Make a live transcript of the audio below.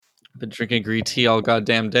Been drinking green tea all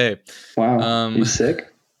goddamn day. Wow, you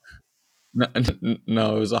sick? No,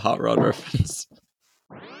 it was a Hot Rod reference.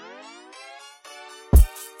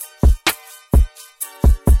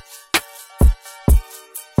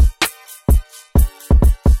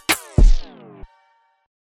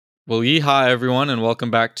 Well, yeehaw, everyone, and welcome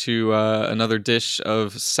back to another dish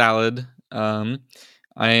of salad.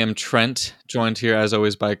 I am Trent, joined here as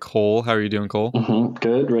always by Cole. How are you doing, Cole?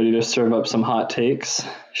 Good. Ready to serve up some hot takes.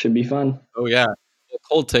 Should be fun. Oh yeah, well,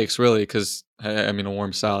 cold takes really, because I mean a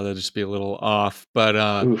warm salad would just be a little off. But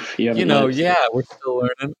Oof, you haven't lived. yeah, we're still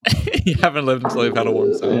learning. You haven't lived until you've had a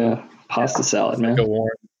warm salad. Yeah, pasta salad, It's man. like a warm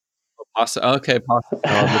pasta. Okay, pasta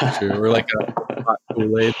salad. That's true. Or like a hot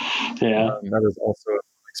Kool-Aid. Yeah. That is also an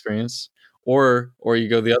experience. Or you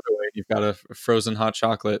go the other way and you've got a frozen hot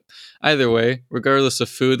chocolate. Either way, regardless of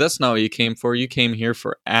food, that's not what you came for. You came here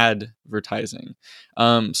for advertising.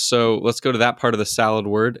 So let's go to that part of the salad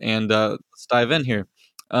word and let's dive in here.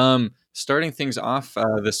 Starting things off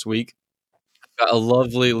this week, I've got a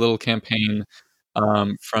lovely little campaign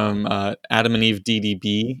from Adam and Eve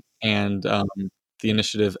DDB and the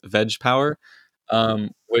initiative Veg Power,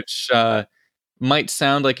 which might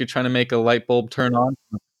sound like you're trying to make a light bulb turn on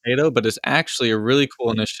from a potato, but it's actually a really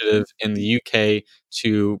cool initiative in the UK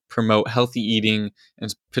to promote healthy eating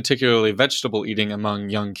and particularly vegetable eating among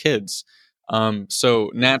young kids. So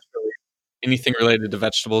naturally, anything related to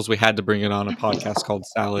vegetables, we had to bring it on a podcast called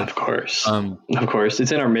Salad. Of course.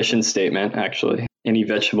 It's in our mission statement, actually. Any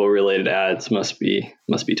vegetable related ads must be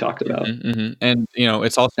talked about. And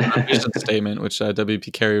it's also a vision statement, which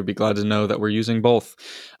WP Carey would be glad to know that we're using both.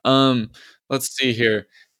 Let's see here.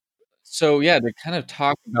 So yeah, to kind of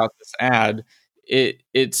talk about this ad, it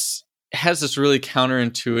has this really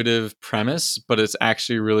counterintuitive premise, but it's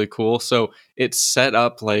actually really cool. So it's set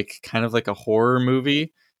up like kind of like a horror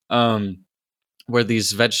movie, where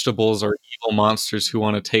these vegetables are evil monsters who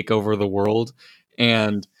want to take over the world,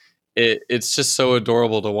 and it's just so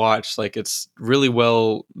adorable to watch. Like, it's really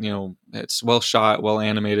well, it's well shot, well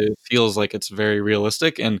animated. It feels like it's very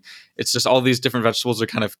realistic, and it's just all these different vegetables are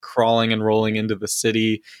kind of crawling and rolling into the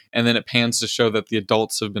city, and then it pans to show that the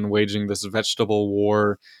adults have been waging this vegetable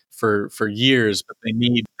war for years, but they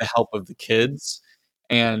need the help of the kids,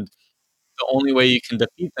 and the only way you can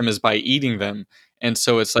defeat them is by eating them. And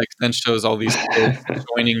so it's like then shows all these kids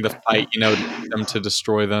joining the fight, to get them to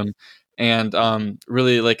destroy them. And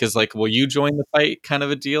really like is like, will you join the fight kind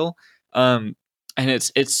of a deal? And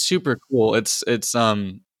it's super cool. It's it's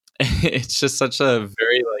just such a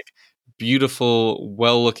very like beautiful,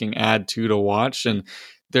 well looking ad too to watch. And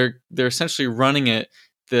they're essentially running it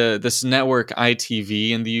this network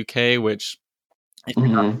ITV in the UK, which if you're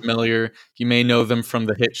not familiar, you may know them from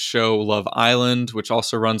the hit show Love Island, which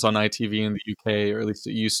also runs on ITV in the UK, or at least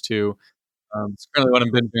it used to. It's currently what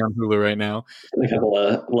I'm binging on Hulu right now. A couple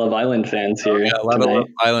of Love Island fans here. Yeah, a lot tonight. of Love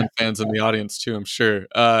Island fans in the audience too, I'm sure.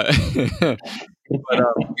 But it's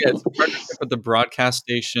a partnership with the broadcast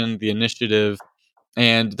station, the initiative,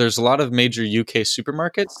 and there's a lot of major UK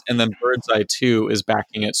supermarkets, and then Birdseye 2 is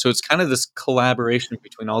backing it. So it's kind of this collaboration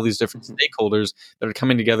between all these different stakeholders that are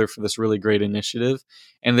coming together for this really great initiative,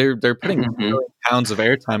 and they're putting £1 million of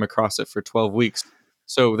airtime across it for 12 weeks.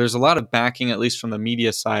 So there's a lot of backing, at least from the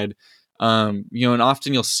media side. And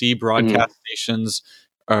often you'll see broadcast stations,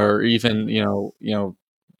 or even the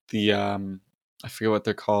I forget what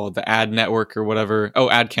they're called, the ad network or whatever. Oh,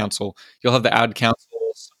 ad council. You'll have the ad council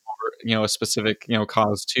support, a specific,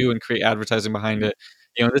 cause too, and create advertising behind it.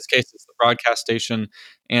 In this case, it's the broadcast station,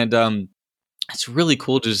 and it's really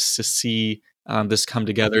cool just to see this come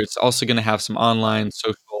together. It's also going to have some online,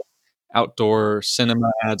 social, outdoor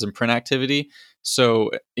cinema ads and print activity.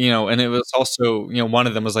 So, and it was also, one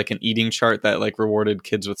of them was like an eating chart that like rewarded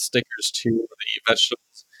kids with stickers too, where they eat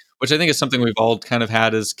vegetables, which I think is something we've all kind of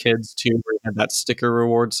had as kids too, where we had that sticker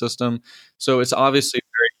reward system. So it's obviously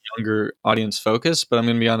very younger audience focused, but I'm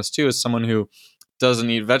going to be honest too, as someone who doesn't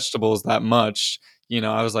eat vegetables that much,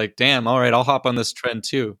 I was like, damn, all right, I'll hop on this trend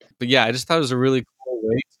too. But yeah, I just thought it was a really cool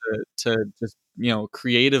way to just,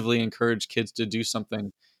 creatively encourage kids to do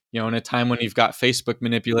something, in a time when you've got Facebook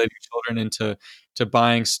manipulating children into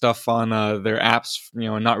buying stuff on their apps,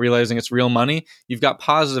 and not realizing it's real money. You've got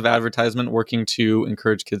positive advertisement working to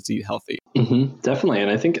encourage kids to eat healthy. Definitely.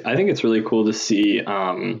 And I think it's really cool to see,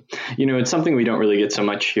 it's something we don't really get so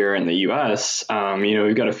much here in the US.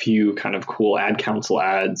 We've got a few kind of cool ad council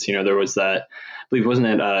ads. There was that, I believe, wasn't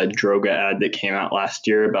it a Droga ad that came out last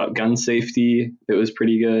year about gun safety? It was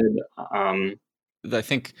pretty good. I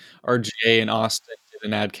think RGA in Austin did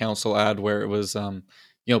an ad council ad where it was, love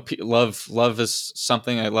is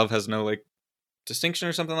something. Love has no like distinction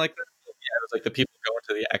or something like that. Yeah, it it's like the people go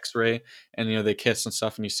into the X-ray and they kiss and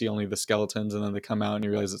stuff, and you see only the skeletons, and then they come out and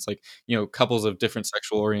you realize it's like couples of different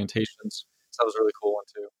sexual orientations. So that was a really cool one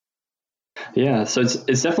too. Yeah, so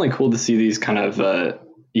it's definitely cool to see these kind of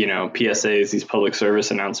PSAs, these public service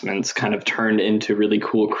announcements, kind of turned into really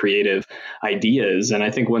cool creative ideas. And I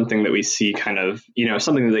think one thing that we see kind of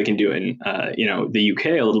something that they can do in the UK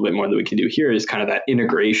a little bit more than we can do here is kind of that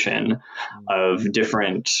integration of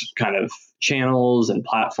different kind of channels and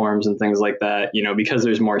platforms and things like that. Because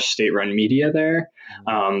there's more state-run media there,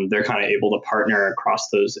 they're kind of able to partner across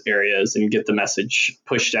those areas and get the message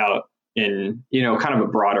pushed out in kind of a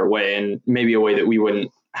broader way, and maybe a way that we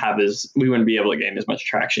wouldn't be able to gain as much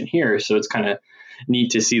traction here. So it's kind of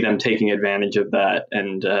neat to see them taking advantage of that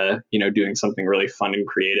and doing something really fun and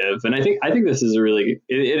creative. And I think this is it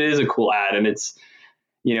is a cool ad, and it's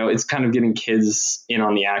it's kind of getting kids in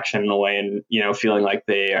on the action in a way, and feeling like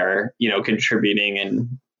they are contributing,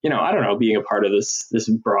 and I don't know, being a part of this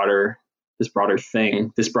broader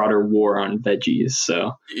thing, this broader war on veggies.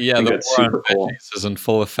 So yeah, the war on veggies is in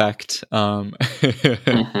full effect.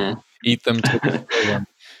 Mm-hmm. Eat them to destroy them.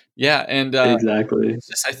 Yeah, and exactly.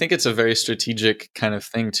 I think it's a very strategic kind of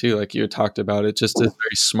thing too. Like you had talked about, it just is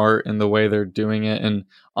very smart in the way they're doing it. And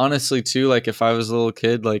honestly, too, like if I was a little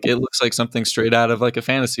kid, like it looks like something straight out of like a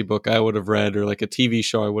fantasy book I would have read, or like a TV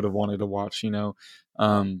show I would have wanted to watch. So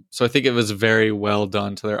I think it was very well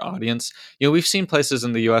done to their audience. We've seen places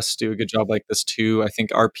in the U.S. do a good job like this too. I think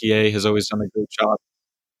RPA has always done a great job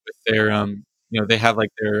with their they have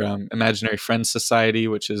like their Imaginary Friends Society,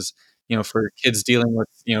 which is for kids dealing with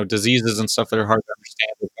diseases and stuff that are hard to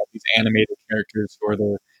understand. They've got these animated characters who are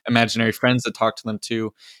their imaginary friends that talk to them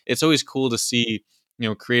too. It's always cool to see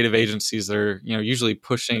creative agencies that are usually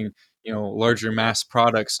pushing larger mass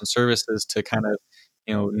products and services to kind of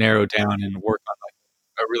narrow down and work on like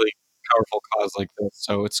a really powerful cause like this.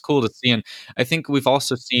 So it's cool to see. And I think we've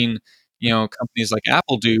also seen companies like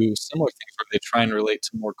Apple do similar things where they try and relate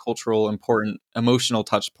to more cultural, important, emotional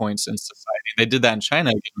touch points in society. They did that in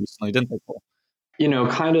China again recently, didn't they, Paul?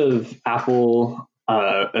 Kind of Apple,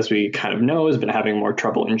 as we kind of know, has been having more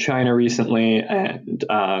trouble in China recently. And,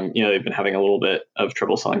 they've been having a little bit of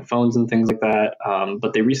trouble selling phones and things like that.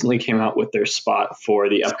 But they recently came out with their spot for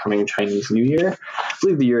the upcoming Chinese New Year. I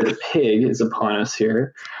believe the Year of the Pig is upon us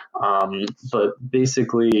here. But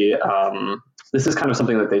basically, this is kind of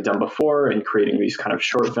something that they've done before in creating these kind of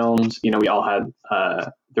short films. We all had,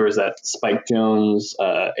 there was that Spike Jonze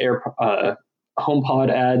HomePod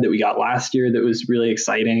ad that we got last year that was really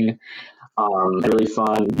exciting, really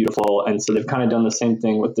fun, beautiful. And so they've kind of done the same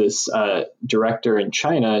thing with this director in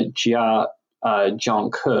China, Jia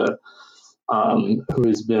Zhangke, who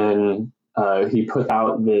has been, he put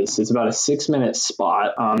out this, it's about a 6-minute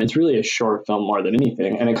spot. It's really a short film more than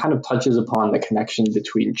anything. And it kind of touches upon the connection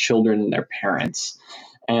between children and their parents.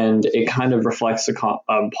 And it kind of reflects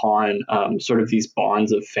upon sort of these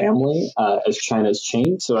bonds of family as China's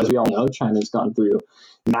changed. So as we all know, China's gone through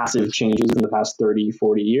massive changes in the past 30,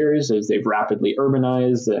 40 years as they've rapidly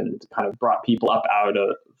urbanized and kind of brought people up out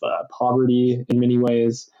of poverty in many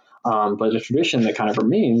ways. But a tradition that kind of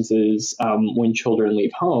remains is when children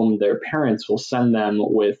leave home, their parents will send them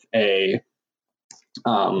with a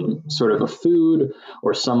sort of a food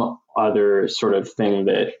or some other sort of thing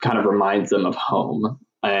that kind of reminds them of home.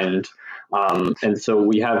 And so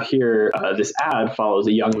we have here, this ad follows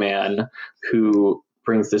a young man who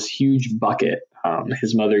brings this huge bucket.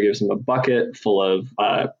 His mother gives him a bucket full of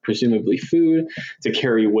presumably food to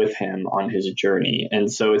carry with him on his journey.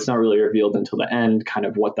 And so it's not really revealed until the end kind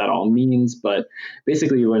of what that all means. But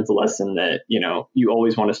basically, you learn the lesson that, you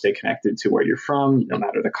always want to stay connected to where you're from, no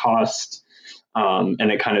matter the cost. And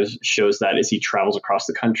it kind of shows that as he travels across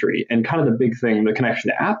the country. And kind of the big thing, the connection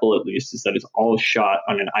to Apple, at least, is that it's all shot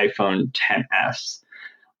on an iPhone XS.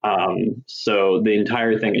 So the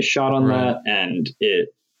entire thing is shot on that, and it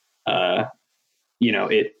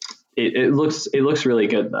looks really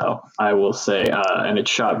good, though, I will say, and it's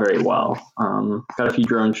shot very well. Got a few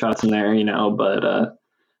drone shots in there, but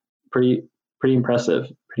pretty impressive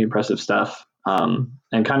stuff.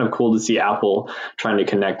 And kind of cool to see Apple trying to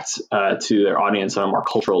connect to their audience on a more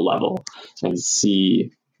cultural level and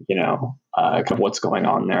see, kind of what's going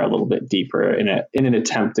on there a little bit deeper in an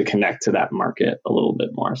attempt to connect to that market a little bit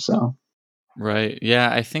more. So, right,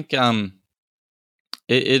 yeah, I think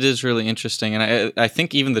it is really interesting, and I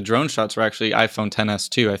think even the drone shots were actually iPhone XS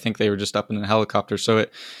too. I think they were just up in a helicopter, so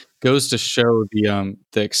it goes to show the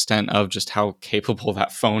extent of just how capable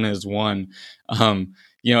that phone is. And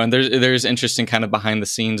there's interesting kind of behind the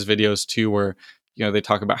scenes videos too, where they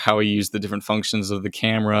talk about how he used the different functions of the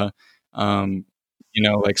camera,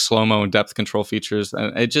 like slow mo and depth control features,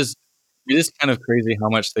 and it just It is kind of crazy how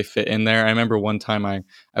much they fit in there. I remember one time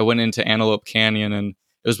I went into Antelope Canyon, and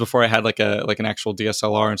it was before I had like an actual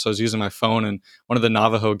DSLR, and so I was using my phone, and one of the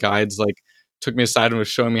Navajo guides like took me aside and was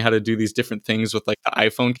showing me how to do these different things with like the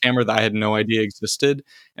iPhone camera that I had no idea existed.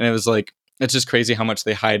 And it was like it's just crazy how much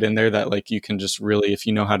they hide in there that like you can just really, if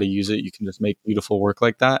you know how to use it, you can just make beautiful work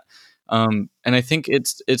like that. And I think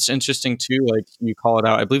it's interesting too, like you call it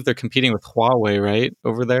out. I believe they're competing with Huawei, right?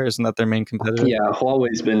 Over there. Isn't that their main competitor? Yeah,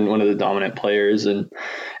 Huawei's been one of the dominant players, and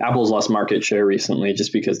Apple's lost market share recently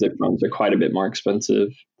just because their phones are quite a bit more expensive,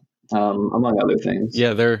 among other things.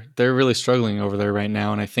 Yeah, they're really struggling over there right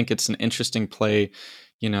now, and I think it's an interesting play.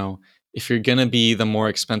 You know, if you're gonna be the more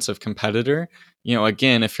expensive competitor,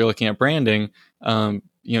 again, if you're looking at branding,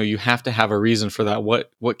 you have to have a reason for that.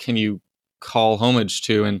 What can you call homage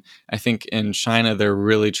to? And I think in China, they're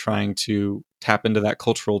really trying to tap into that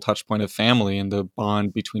cultural touch point of family and the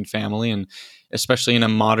bond between family, and especially in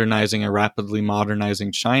a rapidly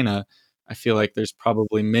modernizing China, I feel like there's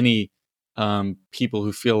probably many people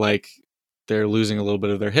who feel like they're losing a little bit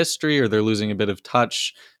of their history or they're losing a bit of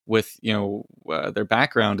touch with their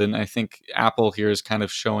background. And I think Apple here is kind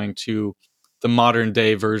of showing to the modern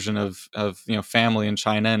day version of family in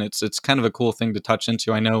China, and it's kind of a cool thing to touch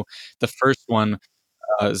into. I know the first one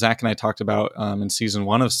Zach and I talked about in season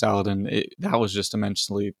one of Saladin, that was just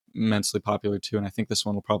immensely popular too, and I think this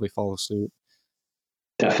one will probably follow suit.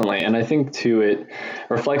 Definitely. And I think too, it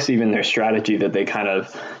reflects even their strategy that they kind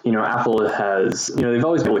of, Apple has, they've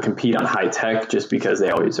always been able to compete on high tech just because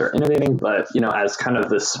they always are innovating. But, as kind of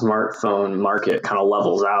the smartphone market kind of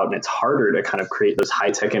levels out and it's harder to kind of create those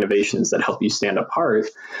high tech innovations that help you stand apart,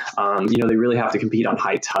 they really have to compete on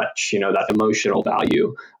high touch, that emotional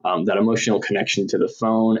value, that emotional connection to the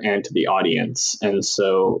phone and to the audience. And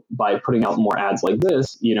so by putting out more ads like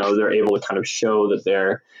this, they're able to kind of show that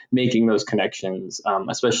they're making those connections,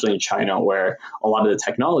 especially in China, where a lot of the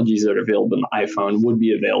technologies that are available in the iPhone would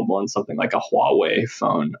be available in something like a Huawei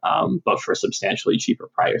phone, but for a substantially cheaper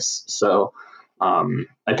price. So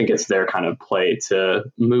I think it's their kind of play to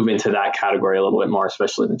move into that category a little bit more,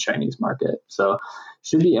 especially in the Chinese market. So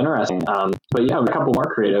should be interesting. But yeah, we have a couple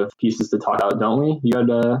more creative pieces to talk about, don't we? You had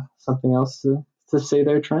something else to say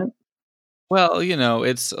there, Trent? Well,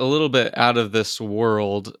 it's a little bit out of this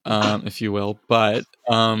world, if you will, but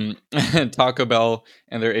Taco Bell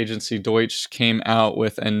and their agency Deutsch came out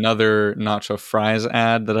with another nacho fries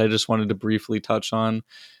ad that I just wanted to briefly touch on,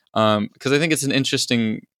 because I think it's an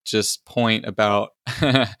interesting just point about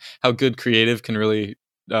how good creative can really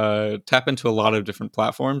tap into a lot of different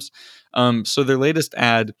platforms. So their latest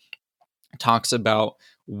ad talks about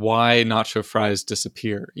why nacho fries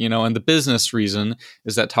disappear. And the business reason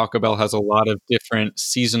is that Taco Bell has a lot of different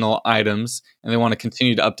seasonal items and they want to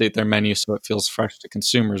continue to update their menu so it feels fresh to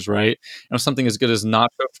consumers, right? And if something as good as nacho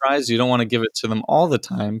fries, you don't want to give it to them all the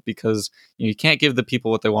time because you can't give the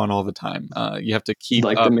people what they want all the time. You have to keep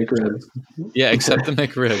Like up. the McRib. Yeah, except the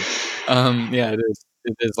McRib. Yeah, it is.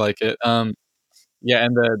 It is like it. Yeah,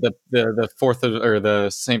 and the fourth of, or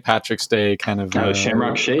the St. Patrick's Day kind of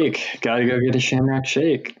Shamrock Shake. Gotta go get a Shamrock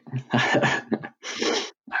Shake. I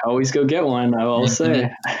always go get one, I will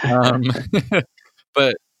say. um,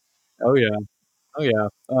 but oh yeah, oh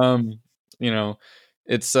yeah. You know,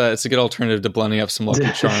 it's a good alternative to blending up some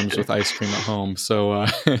Lucky Charms with ice cream at home. So,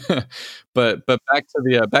 but back to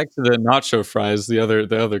the nacho fries, the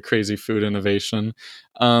other crazy food innovation.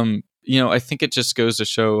 I think it just goes to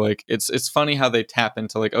show like it's funny how they tap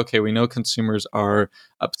into like, okay, we know consumers are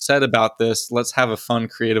upset about this. Let's have a fun,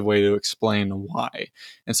 creative way to explain why.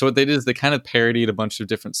 And so what they did is they kind of parodied a bunch of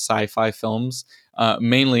different sci-fi films,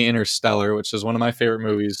 mainly Interstellar, which is one of my favorite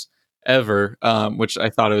movies ever, which I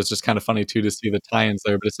thought it was just kind of funny too to see the tie-ins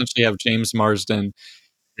there. But essentially, you have James Marsden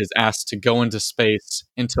is asked to go into space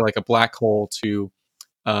into like a black hole to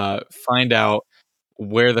find out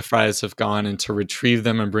where the fries have gone and to retrieve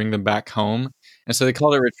them and bring them back home. And so they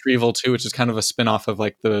called it Retrieval too, which is kind of a spin-off of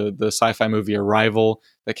like the sci-fi movie Arrival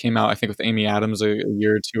that came out, I think, with Amy Adams a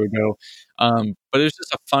year or two ago. But it was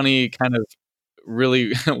just a funny kind of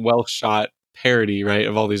really well shot parody, right,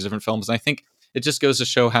 of all these different films. And I think it just goes to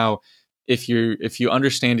show how if you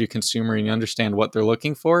understand your consumer and you understand what they're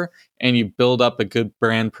looking for and you build up a good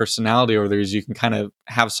brand personality over there, you can kind of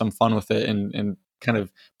have some fun with it and kind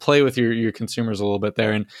of play with your consumers a little bit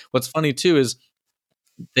there. And what's funny too is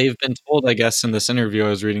they've been told, I guess, in this interview I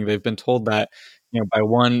was reading, they've been told that, by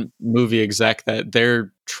one movie exec that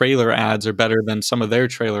their trailer ads are better than some of their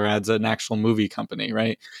trailer ads at an actual movie company,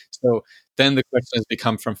 right? So then the question has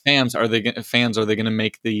become from fans, are they gonna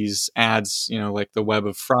make these ads, like the Web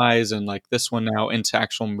of Fries and like this one now into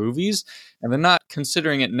actual movies? And they're not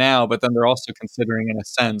considering it now, but then they're also considering in a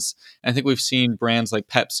sense. And I think we've seen brands like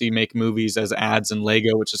Pepsi make movies as ads, and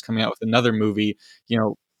Lego, which is coming out with another movie, you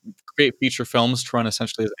know, create feature films to run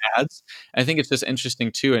essentially as ads. I think it's just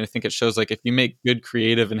interesting too, and I think it shows like if you make good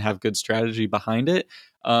creative and have good strategy behind it,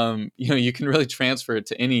 you can really transfer it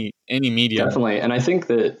to any medium. Definitely. And I think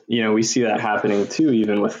that, we see that happening too,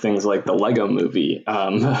 even with things like the Lego movie,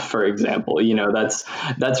 for example.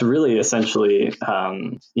 That's really essentially,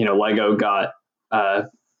 Lego got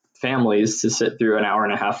families to sit through an hour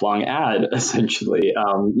and a half long ad, essentially.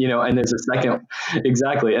 And there's a second,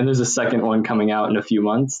 exactly. And there's a second one coming out in a few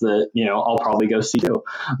months that, I'll probably go see too.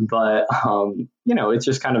 But, it's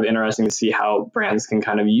just kind of interesting to see how brands can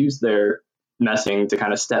kind of use their messaging to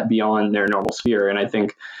kind of step beyond their normal sphere. And I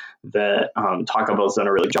think that Taco Bell's done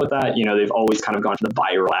a really good job with that. They've always kind of gone to the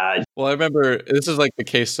viral ad. Well, I remember this is like the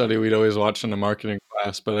case study we'd always watch in the marketing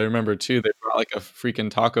class, but I remember too, they brought like a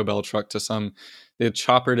freaking Taco Bell truck they had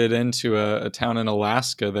choppered it into a town in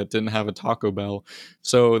Alaska that didn't have a Taco Bell.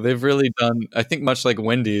 So they've really done, I think much like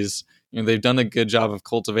Wendy's, they've done a good job of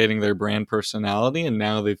cultivating their brand personality, and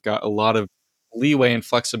now they've got a lot of leeway and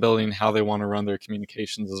flexibility in how they want to run their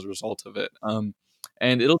communications as a result of it.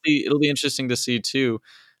 And it'll be interesting to see too,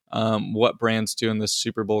 what brands do in this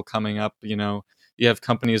Super Bowl coming up. You have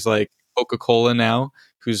companies like Coca-Cola now,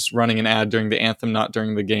 who's running an ad during the anthem, not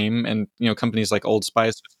during the game. And, companies like Old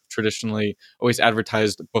Spice traditionally always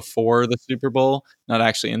advertised before the Super Bowl, not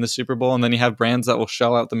actually in the Super Bowl. And then you have brands that will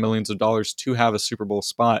shell out the millions of dollars to have a Super Bowl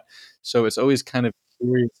spot. So it's always kind of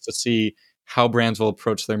curious to see how brands will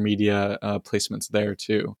approach their media placements there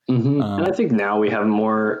too. Mm-hmm. And I think now we have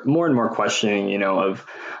more and more questioning, of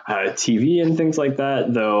TV and things like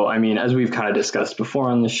that. Though, I mean, as we've kind of discussed before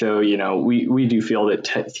on the show, we do feel that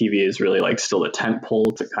TV is really like still a tent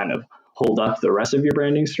pole to kind of hold up the rest of your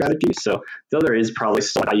branding strategy. So though there is probably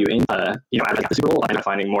still value in, at the Super Bowl, I'm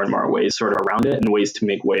finding more and more ways sort of around it and ways to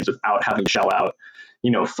make waves without having to shell out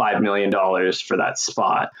 $5 million for that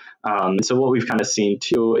spot. So what we've kind of seen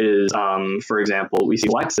too is, for example, we see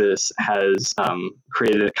Lexus has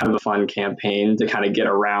created a kind of a fun campaign to kind of get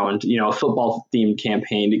around, a football themed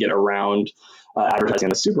campaign to get around advertising in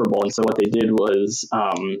the Super Bowl. And so what they did was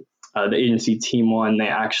the agency Team One, they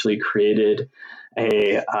actually created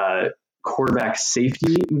a quarterback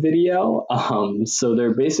safety video. So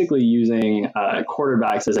they're basically using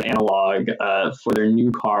quarterbacks as an analog for their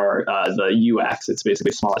new car, the UX. It's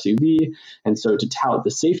basically a small SUV. And so to tout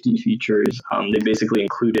the safety features, they basically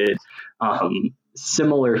included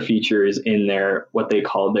similar features in their, what they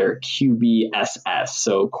call their QBSS.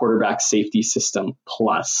 So quarterback safety system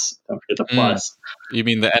plus. Don't forget the plus. You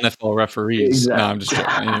mean the NFL referees? Exactly. No, I'm just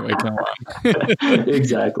joking. Anyway, come on.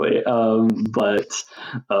 Exactly. But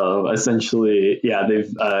essentially, yeah,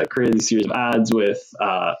 they've created a series of ads with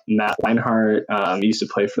Matt Leinart. He used to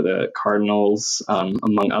play for the Cardinals,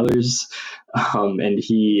 among others. And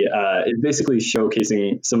he is basically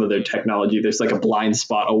showcasing some of their technology. There's like a blind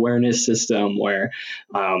spot awareness system where,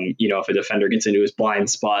 if a defender gets into his blind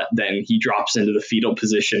spot, then he drops into the fetal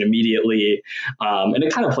position immediately. And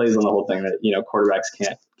it kind of plays on the whole thing that,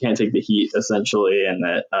 quarterbacks can't take the heat essentially. And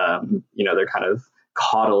that, they're kind of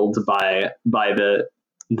coddled by the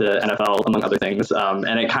NFL, among other things.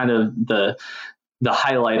 And it kind of, the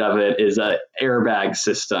highlight of it is a airbag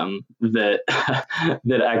system that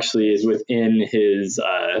that actually is within his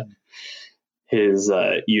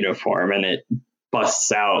uniform, and it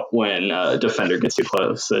busts out when a defender gets too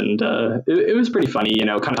close. And it was pretty funny, kind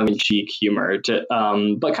of tongue-in-cheek humor,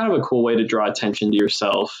 but kind of a cool way to draw attention to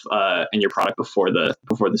yourself and your product before the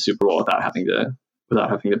Super Bowl without having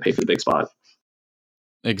to pay for the big spot.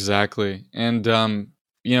 Exactly, and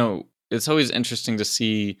it's always interesting to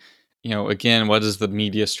see. Again, what is the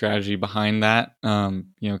media strategy behind that? Can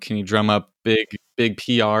you drum up big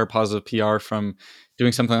PR, positive PR from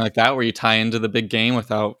doing something like that where you tie into the big game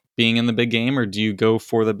without being in the big game, or do you go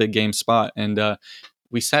for the big game spot? And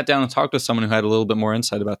we sat down and talked with someone who had a little bit more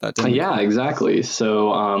insight about that, didn't we? Yeah, exactly.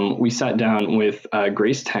 So we sat down with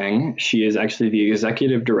Grace Tang. She is actually the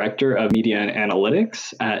executive director of media and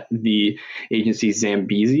analytics at the agency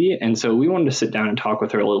Zambezi. And so we wanted to sit down and talk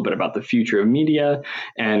with her a little bit about the future of media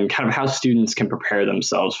and kind of how students can prepare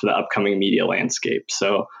themselves for the upcoming media landscape.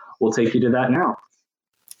 So we'll take you to that now.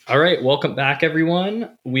 All right, welcome back,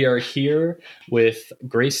 everyone. We are here with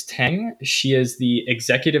Grace Tang. She is the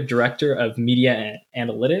Executive Director of Media and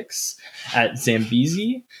Analytics at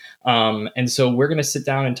Zambezi. And so we're going to sit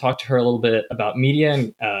down and talk to her a little bit about media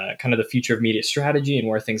and kind of the future of media strategy and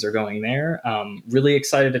where things are going there. Really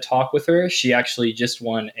excited to talk with her. She actually just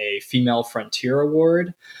won a Female Frontier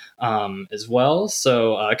Award as well.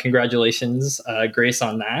 So congratulations, Grace,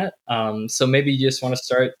 on that. So maybe you just want to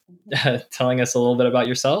start telling us a little bit about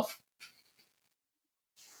yourself?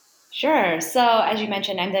 Sure. So, as you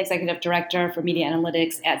mentioned, I'm the executive director for media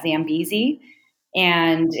analytics at Zambezi.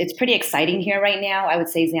 And it's pretty exciting here right now. I would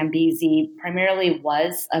say Zambezi primarily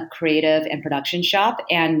was a creative and production shop,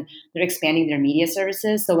 and they're expanding their media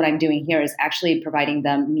services. So, what I'm doing here is actually providing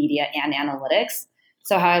them media and analytics.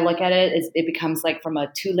 So, how I look at it is it becomes like from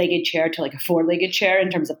a two-legged chair to like a four-legged chair in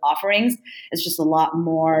terms of offerings. It's just a lot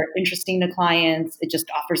more interesting to clients. It just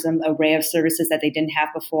offers them an array of services that they didn't have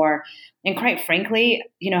before. And quite frankly,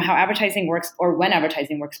 how advertising works, or when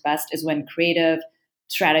advertising works best, is when creative,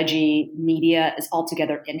 strategy, media is all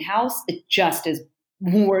together in-house. It just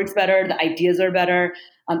works better. The ideas are better.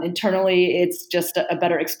 Internally, it's just a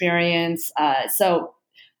better experience. So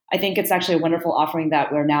I think it's actually a wonderful offering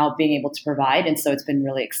that we're now being able to provide. And so it's been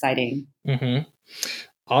really exciting. Mm-hmm.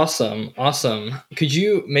 Awesome. Could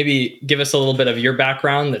you maybe give us a little bit of your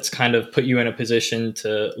background that's kind of put you in a position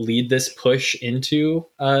to lead this push into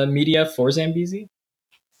media for Zambezi?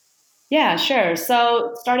 Yeah, sure.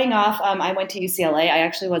 So starting off, I went to UCLA. I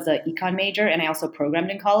actually was an econ major, and I also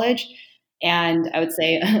programmed in college. And I would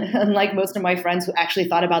say, unlike most of my friends who actually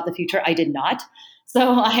thought about the future, I did not.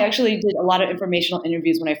 So I actually did a lot of informational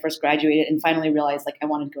interviews when I first graduated and finally realized like I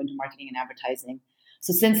wanted to go into marketing and advertising.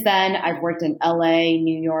 So since then, I've worked in LA,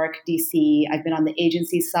 New York, DC. I've been on the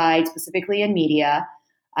agency side, specifically in media.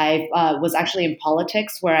 I was actually in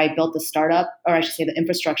politics where I built the startup, or I should say the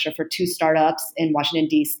infrastructure for two startups in Washington,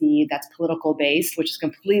 D.C. that's political based, which is a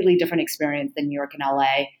completely different experience than New York and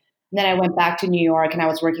LA. And then I went back to New York and I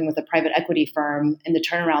was working with a private equity firm in the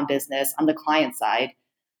turnaround business on the client side.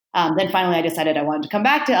 Then finally I decided I wanted to come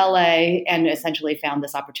back to LA and essentially found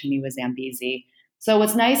this opportunity with Zambezi. So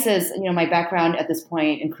what's nice is, my background at this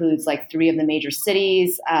point includes like three of the major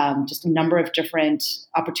cities, just a number of different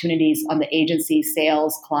opportunities on the agency,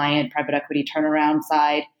 sales, client, private equity turnaround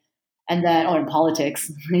side, and then, in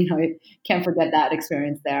politics, I can't forget that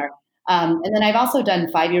experience there. And then I've also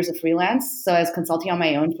done 5 years of freelance. So I was consulting on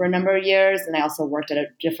my own for a number of years, and I also worked at a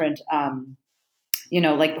different,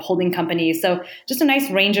 like holding companies. So just a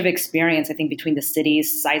nice range of experience, I think, between the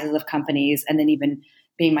cities, sizes of companies, and then even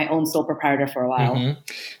being my own sole proprietor for a while.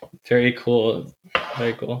 Mm-hmm. Very cool.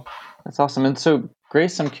 Very cool. That's awesome. And so,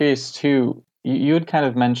 Grace, I'm curious too. You had kind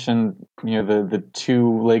of mentioned, the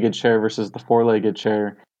two-legged chair versus the four-legged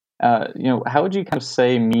chair. How would you kind of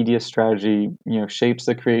say media strategy, shapes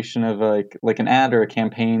the creation of like an ad or a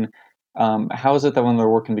campaign? How is it that when they're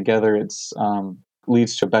working together, it's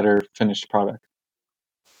leads to a better finished product?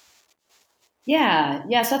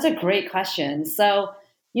 Yeah. So that's a great question. So,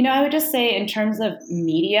 I would just say in terms of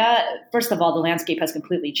media, first of all, the landscape has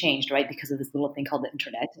completely changed, right? Because of this little thing called the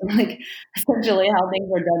internet. Like essentially how things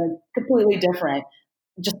are done is completely different.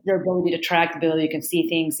 Just your ability to track, the ability you can see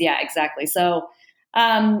things. Yeah, exactly. So,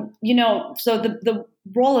 so the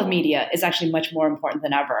role of media is actually much more important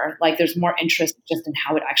than ever. Like there's more interest just in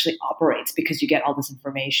how it actually operates because you get all this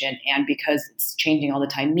information and because it's changing all the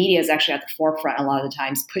time. Media is actually at the forefront a lot of the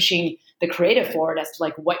times, pushing the creative forward as to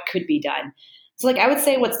like what could be done. So like I would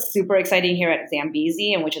say what's super exciting here at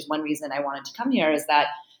Zambezi, and which is one reason I wanted to come here, is that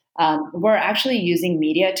we're actually using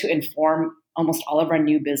media to inform almost all of our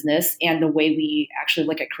new business and the way we actually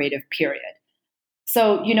look at creative, period.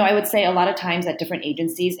 So, I would say a lot of times at different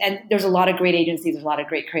agencies, and there's a lot of great agencies, there's a lot of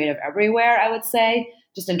great creative everywhere, I would say,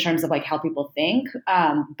 just in terms of like how people think.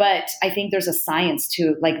 But I think there's a science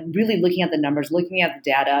to like really looking at the numbers, looking at the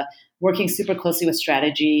data, working super closely with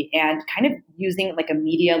strategy and kind of using like a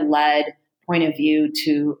media led point of view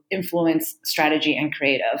to influence strategy and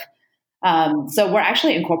creative. So we're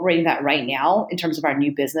actually incorporating that right now in terms of our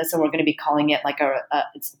new business, and we're going to be calling it like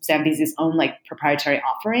it's Zambezi's own like proprietary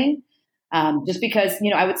offering. Just because,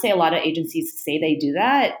 I would say a lot of agencies say they do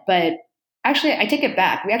that, but actually I take it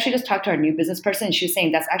back. We actually just talked to our new business person and she was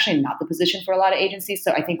saying that's actually not the position for a lot of agencies.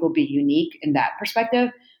 So I think we'll be unique in that perspective.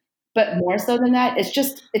 But more so than that,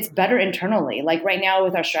 it's better internally. Like right now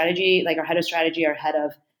with our strategy, like our head of strategy, our head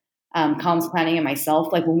of comms planning and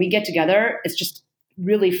myself, like when we get together, it's just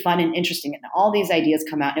really fun and interesting. And all these ideas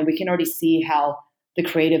come out and we can already see how the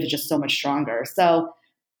creative is just so much stronger. So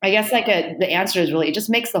I guess the answer is really, it just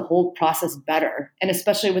makes the whole process better. And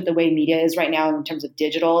especially with the way media is right now in terms of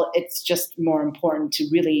digital, it's just more important to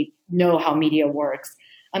really know how media works.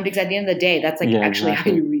 Because at the end of the day, that's actually how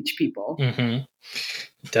you reach people. Mm-hmm.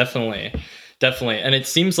 Definitely. And it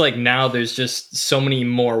seems like now there's just so many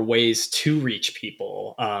more ways to reach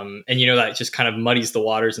people. And, that just kind of muddies the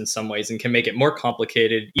waters in some ways and can make it more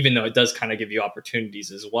complicated, even though it does kind of give you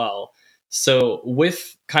opportunities as well. So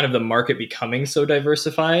with kind of the market becoming so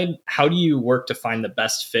diversified, how do you work to find the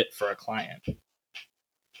best fit for a client?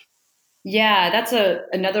 Yeah, that's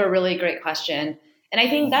another really great question. And I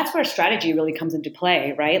think that's where strategy really comes into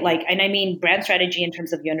play, right? And I mean brand strategy in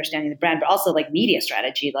terms of you understanding the brand, but also media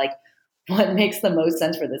strategy, what makes the most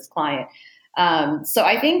sense for this client. So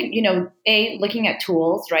I think, looking at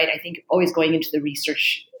tools, right? I think always going into the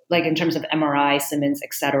research, in terms of MRI, Simmons,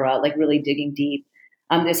 et cetera, really digging deep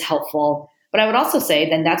is helpful. But I would also say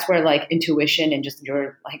then that's where intuition and just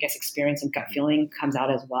your, experience and gut feeling comes out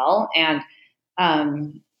as well. And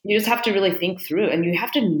you just have to really think through, and you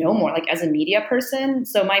have to know more, as a media person.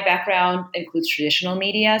 So my background includes traditional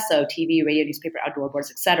media, so TV, radio, newspaper, outdoor boards,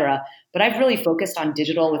 et cetera. But I've really focused on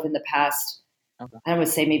digital within the past, I would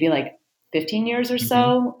say maybe 15 years or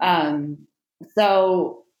so.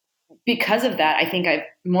 So because of that, I think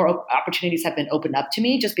more opportunities have been opened up to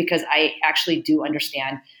me just because I actually do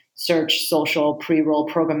understand search, social, pre-roll,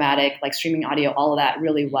 programmatic, streaming audio, all of that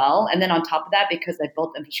really well. And then on top of that, because I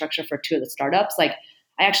built infrastructure for 2 of the startups,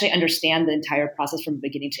 I actually understand the entire process from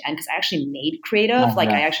beginning to end because I actually made creative. I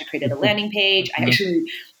actually created a landing page. I actually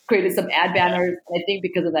created some ad banners. And I think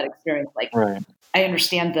because of that experience, right. I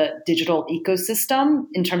understand the digital ecosystem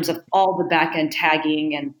in terms of all the back-end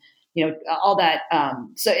tagging and all that.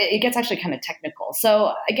 So it gets actually kind of technical.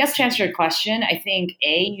 So I guess to answer your question, I think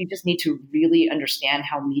you just need to really understand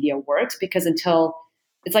how media works, because until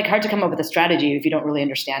it's hard to come up with a strategy if you don't really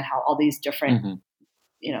understand how all these different,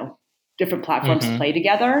 different platforms play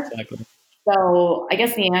together. Exactly. So I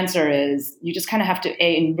guess the answer is you just kind of have to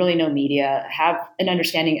and really know media, have an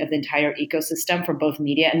understanding of the entire ecosystem for both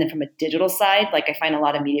media and then from a digital side. I find a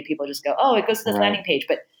lot of media people just go, oh, it goes to this landing page,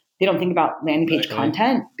 but they don't think about landing page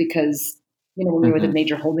content because, when you're with a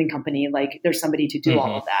major holding company, there's somebody to do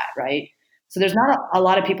all of that, right? So there's not a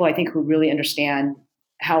lot of people, I think, who really understand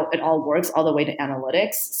how it all works all the way to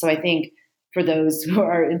analytics. So I think for those who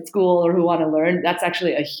are in school or who want to learn, that's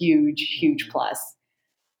actually a huge, huge plus.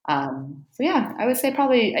 So yeah, I would say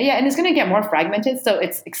probably, and it's going to get more fragmented. So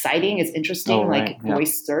it's exciting. It's interesting.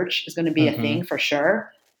 Voice search is going to be a thing for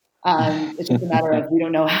sure. It's just a matter of we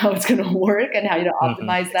don't know how it's going to work and how to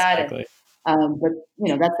optimize that. Exactly. But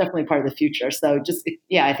that's definitely part of the future. So just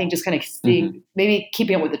I think just kind of seeing maybe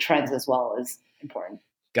keeping up with the trends as well is important.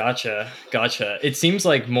 Gotcha. It seems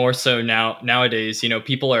like more so nowadays,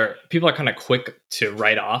 people are kind of quick to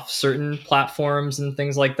write off certain platforms and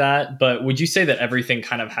things like that. But would you say that everything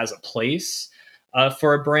kind of has a place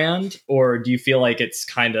for a brand, or do you feel like it's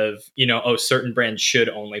kind of, certain brands should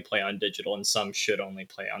only play on digital and some should only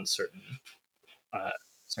play on certain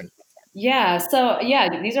platforms? Yeah. So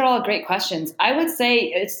these are all great questions. I would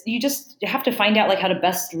say you have to find out how to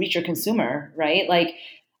best reach your consumer, right?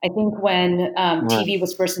 I think when TV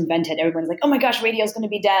was first invented, everyone's like, oh my gosh, radio is going to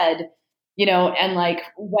be dead. And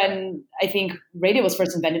when I think radio was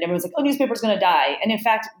first invented, everyone's like, oh, newspaper is going to die. And in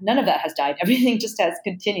fact, none of that has died. Everything just has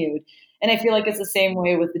continued. And I feel like it's the same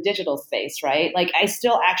way with the digital space, right? I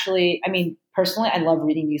still actually, personally, I love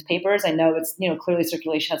reading newspapers. I know it's, clearly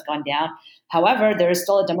circulation has gone down. However, there is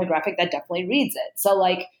still a demographic that definitely reads it. So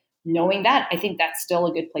knowing that, I think that's still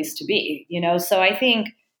a good place to be, So I think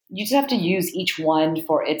you just have to use each one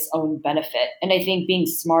for its own benefit. And I think being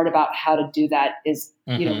smart about how to do that is,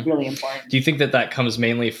 really important. Do you think that comes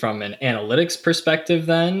mainly from an analytics perspective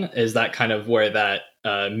then? Is that kind of where that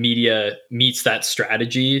media meets that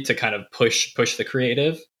strategy to kind of push the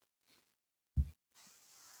creative?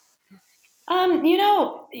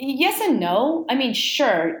 Yes and no.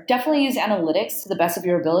 Sure, definitely use analytics to the best of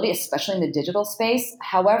your ability, especially in the digital space.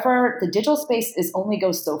 However, the digital space only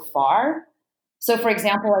goes so far. So for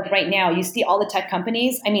example, right now, you see all the tech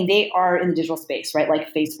companies, they are in the digital space, right?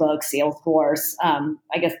 Like Facebook, Salesforce.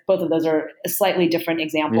 I guess both of those are slightly different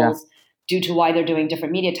examples due to why they're doing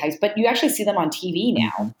different media types. But you actually see them on TV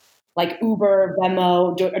now. Like Uber,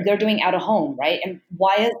 Venmo, they're doing out of home, right? And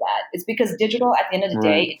why is that? It's because digital, at the end of the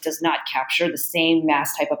day, it does not capture the same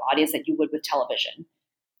mass type of audience that you would with television.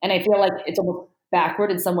 And I feel like it's almost backward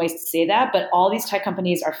in some ways to say that, but all these tech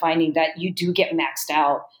companies are finding that you do get maxed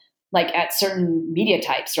out at certain media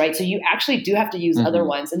types, right? So you actually do have to use other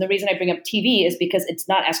ones. And the reason I bring up TV is because it's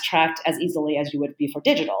not as tracked as easily as you would be for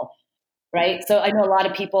digital. right? So I know a lot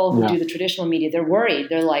of people who Yeah. do the traditional media, they're worried.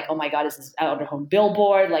 They're like, oh my God, is this out of home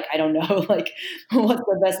billboard? Like, I don't know, like what's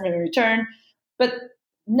the investment return? But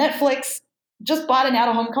Netflix just bought an out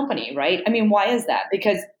of home company, right? I mean, why is that?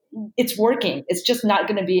 Because it's working. It's just not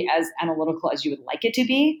going to be as analytical as you would like it to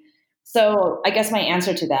be. So I guess my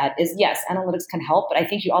answer to that is yes, analytics can help, but I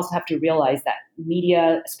think you also have to realize that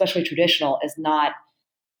media, especially traditional, is not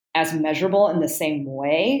as measurable in the same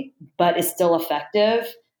way, but is still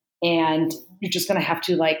effective. And you're just going to have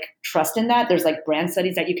to like trust in that. There's like brand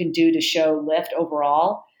studies that you can do to show lift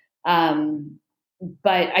overall.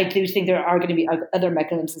 But I do think there are going to be other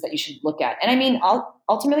mechanisms that you should look at. And I mean,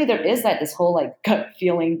 ultimately there is this whole like gut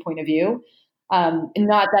feeling point of view. And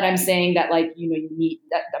not that I'm saying that like, you need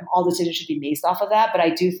that all decisions should be based off of that, but I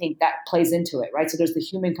do think that plays into it, right? So there's the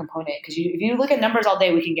human component because if you look at numbers all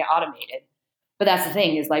day, we can get automated. But that's the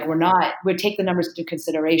thing is like we take the numbers into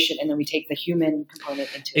consideration and then we take the human component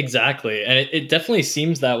into it. Exactly. And it definitely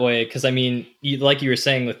seems that way because, I mean, like you were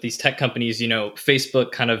saying with these tech companies,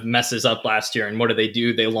 Facebook kind of messes up last year. And what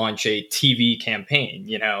do? They launch a TV campaign,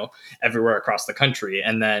 everywhere across the country.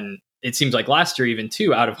 And then it seems like last year even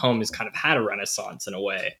too, out of home has kind of had a renaissance in a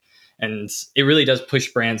way. And it really does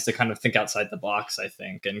push brands to kind of think outside the box, I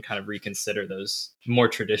think, and kind of reconsider those more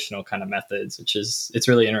traditional kind of methods, it's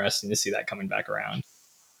really interesting to see that coming back around.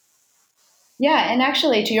 Yeah. And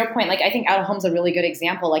actually, to your point, like I think out of home is a really good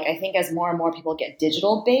example. Like I think as more and more people get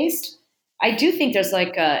digital based, I do think there's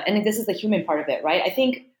and this is the human part of it, right? I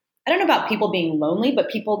don't know about people being lonely, but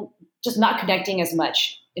people just not connecting as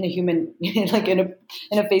much in a human, like in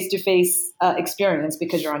a face-to-face experience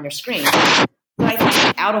because you're on your screen. So I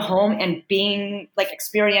think out of home and being like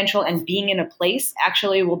experiential and being in a place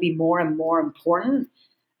actually will be more and more important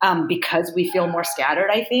because we feel more scattered,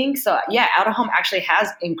 I think. So yeah, out of home actually has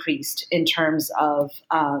increased in terms of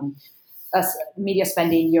media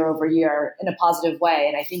spending year over year in a positive way.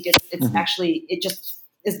 And I think it's actually, it just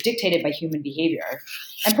is dictated by human behavior.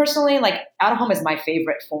 And personally, like out of home is my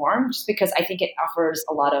favorite form just because I think it offers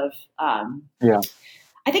a lot of,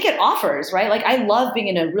 I think it offers, right? Like I love being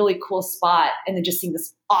in a really cool spot and then just seeing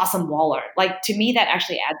this awesome wall art. Like to me, that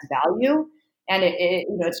actually adds value. And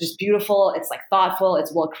it's just beautiful. It's like thoughtful.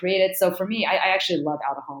 It's well created. So for me, I actually love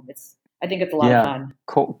out of home. I think it's a lot of fun.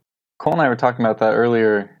 Cole and I were talking about that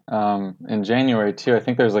earlier in January too. I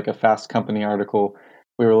think there's like a Fast Company article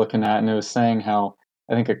we were looking at, and it was saying how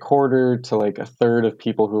I think a quarter to like a third of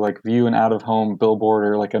people who like view an out of home billboard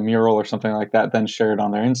or like a mural or something like that then share it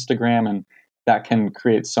on their Instagram, and that can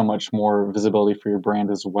create so much more visibility for your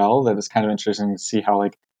brand as well. That it's kind of interesting to see how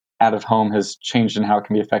like out of home has changed and how it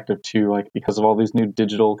can be effective too, like because of all these new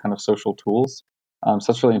digital kind of social tools. So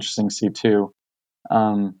that's really interesting to see too.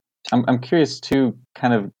 I'm curious too,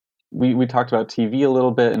 kind of, we talked about TV a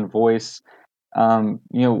little bit and voice.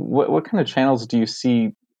 What kind of channels do you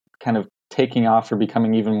see kind of taking off or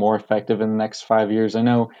becoming even more effective in the next 5 years? I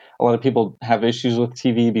know a lot of people have issues with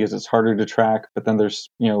TV because it's harder to track, but then there's,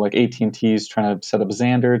 like AT&T's trying to set up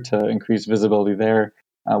Xandr to increase visibility there.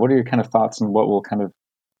 What are your kind of thoughts on what will kind of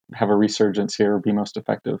have a resurgence here or be most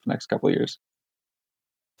effective next couple of years?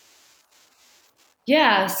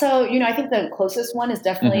 Yeah. So, I think the closest one is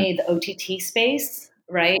definitely the OTT space,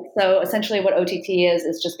 right? So essentially what OTT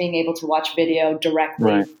is just being able to watch video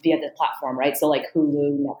directly via the platform, right? So like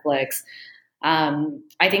Hulu, Netflix.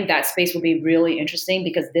 I think that space will be really interesting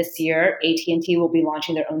because this year AT&T will be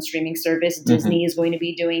launching their own streaming service. Disney is going to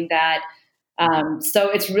be doing that. So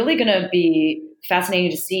it's really going to be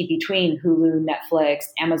fascinating to see between Hulu, Netflix,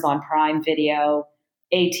 Amazon Prime Video,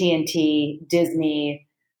 AT&T, Disney,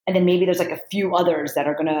 and then maybe there's like a few others that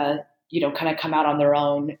are going to, kind of come out on their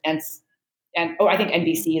own. And I think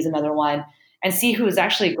NBC is another one, and see who is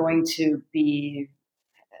actually going to be,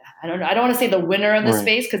 I don't know. I don't want to say the winner in this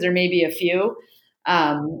space because there may be a few,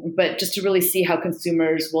 but just to really see how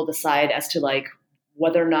consumers will decide as to like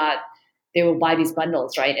whether or not they will buy these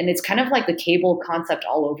bundles, right? And it's kind of like the cable concept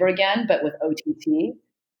all over again, but with OTT.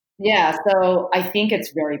 Yeah, so I think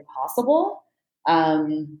it's very possible.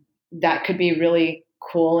 That could be really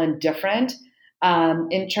cool and different.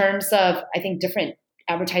 In terms of, I think, different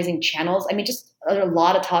advertising channels, I mean, just a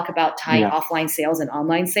lot of talk about tying offline sales and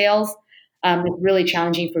online sales. It's really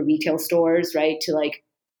challenging for retail stores, right? To like,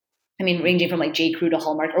 I mean, ranging from like J. Crew to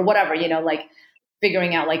Hallmark or whatever, like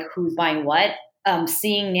figuring out like who's buying what.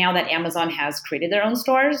 Seeing now that Amazon has created their own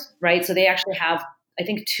stores, right? So they actually have, I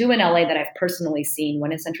think, 2 in LA that I've personally seen,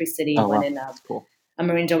 one in Century City, one in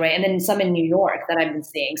Marina Del Rey, and then some in New York that I've been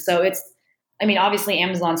seeing. So it's, I mean, obviously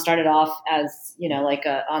Amazon started off as, like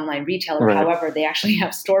an online retailer. Right. However, they actually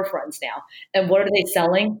have storefronts now. And what are they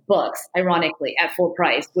selling? Books, ironically, at full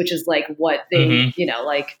price, which is like what they,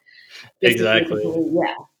 like. Exactly.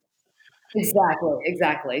 Yeah.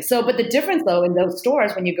 Exactly. So, but the difference though in those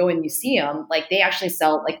stores, when you go and you see them, like they actually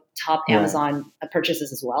sell like top Amazon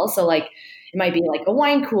purchases as well. So like it might be like a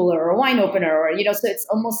wine cooler or a wine opener, or so it's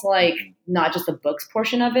almost like not just the books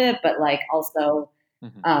portion of it, but like also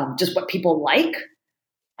just what people like.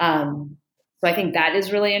 So I think that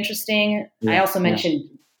is really interesting. I also mentioned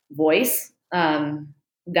voice.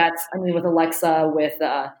 With Alexa, with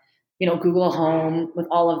Google Home, with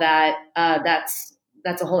all of that.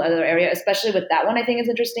 That's a whole other area, especially with that one. I think is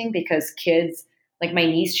interesting because kids, like my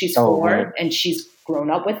niece, she's 4 and she's grown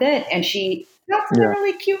up with it, and she talks in a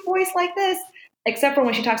really cute voice like this. Except for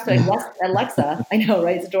when she talks to Alexa, I know,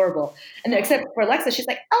 right? It's adorable. And except for Alexa, she's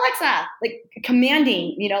like, Alexa, like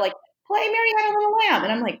commanding, like play Mary Had a Little Lamb.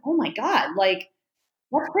 And I'm like, oh my God, like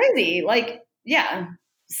that's crazy. Like, yeah.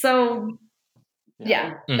 So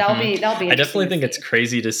yeah, that'll be. I definitely think it's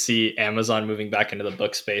crazy to see Amazon moving back into the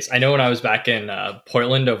book space. I know when I was back in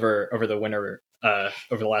Portland over the winter,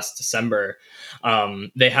 over the last December,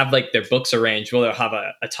 they have like their books arranged. Well, they'll have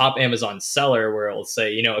a top Amazon seller where it'll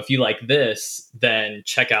say, if you like this, then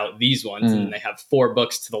check out these ones. And they have 4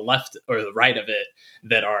 books to the left or the right of it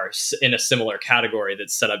that are in a similar category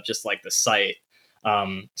that's set up just like the site.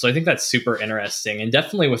 So I think that's super interesting. And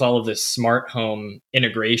definitely with all of this smart home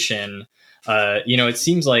integration, it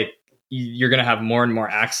seems like you're going to have more and more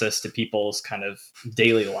access to people's kind of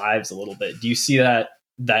daily lives a little bit. Do you see that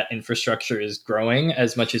infrastructure is growing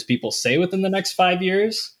as much as people say within the next 5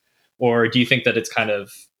 years? Or do you think that it's kind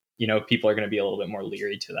of, people are going to be a little bit more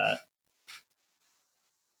leery to that?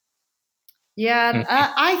 Yeah,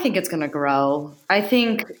 I think it's going to grow. I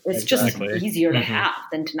think it's just easier to have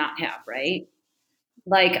than to not have, right?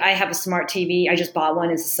 Like I have a smart TV. I just bought one.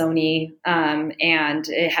 It's a Sony, and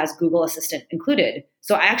it has Google Assistant included.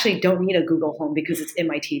 So I actually don't need a Google Home because it's in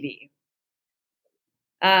my TV.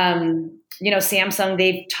 Samsung,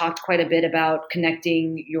 they've talked quite a bit about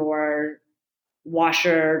connecting your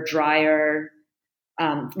washer, dryer,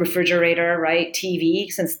 refrigerator, right? TV,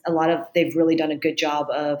 since they've really done a good job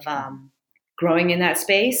of growing in that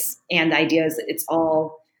space. And the idea is it's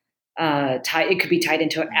all tied. It could be tied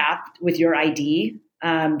into an app with your ID.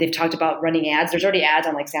 They've talked about running ads. There's already ads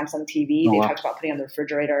on like Samsung TV. They've talked about putting on the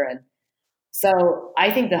refrigerator. And so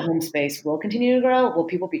I think the home space will continue to grow. Will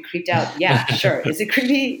people be creeped out? Yeah, sure. Is it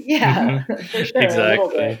creepy? Yeah, for sure. Exactly. A little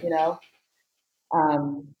bit,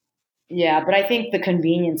 yeah, but I think the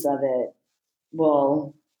convenience of it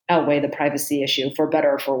will outweigh the privacy issue for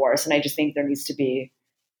better or for worse. And I just think there needs to be,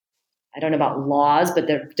 I don't know about laws, but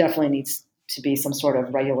there definitely needs to be some sort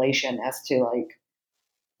of regulation as to like,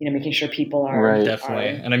 making sure people are definitely.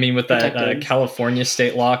 And I mean, with protected. that California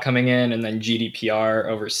state law coming in and then GDPR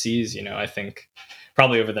overseas, I think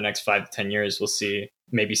probably over the next 5 to 10 years, we'll see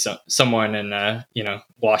maybe someone in,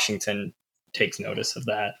 Washington takes notice of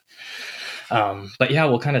that. But yeah,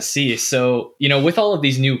 we'll kind of see. So, with all of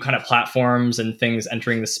these new kind of platforms and things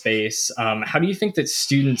entering the space, how do you think that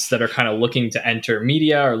students that are kind of looking to enter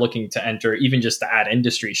media or looking to enter even just the ad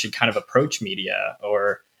industry should kind of approach media,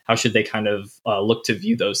 or how should they kind of look to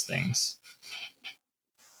view those things?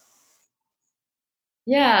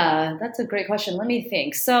 Yeah, that's a great question. Let me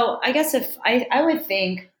think. So I guess if I would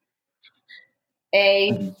think,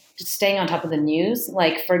 just staying on top of the news.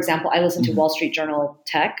 Like, for example, I listen to Wall Street Journal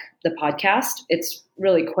Tech, the podcast. It's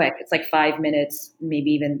really quick. It's like 5 minutes,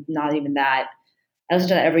 maybe even not even that. I listen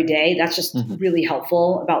to that every day. That's just really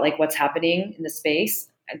helpful about like what's happening in the space.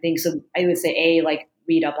 I think so. I would say like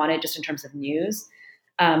read up on it just in terms of news.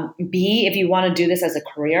 B, if you want to do this as a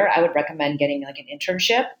career, I would recommend getting like an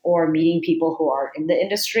internship or meeting people who are in the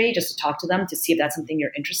industry just to talk to them to see if that's something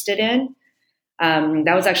you're interested in.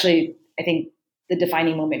 That was actually, I think, the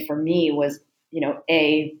defining moment for me was,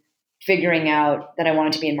 figuring out that I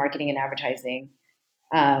wanted to be in marketing and advertising.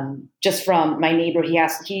 Just from my neighbor, he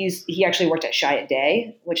actually worked at Chiat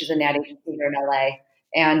Day, which is an ad agency here in LA,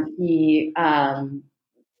 and he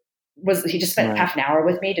just spent half an hour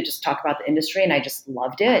with me to just talk about the industry, and I just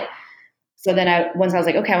loved it. So then once I was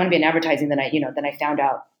like, okay, I want to be in advertising, then I found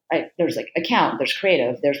out there's like account, there's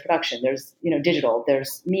creative, there's production, there's digital,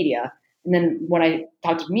 there's media. And then when I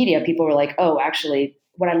talked to media, people were like, oh, actually,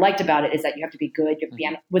 what I liked about it is that you have to be good. You have to be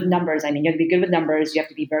with numbers. I mean, you have to be good with numbers. You have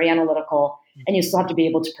to be very analytical, and you still have to be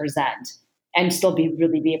able to present and still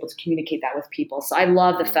really be able to communicate that with people. So I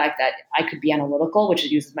love the fact that I could be analytical, which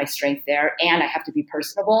uses my strength there, and I have to be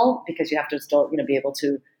personable because you have to still be able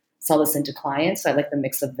to sell this into clients. So I like the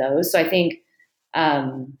mix of those. So I think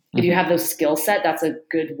If you have those skill set, that's a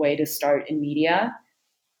good way to start in media.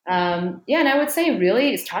 Yeah, and I would say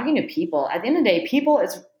really is talking to people. At the end of the day, people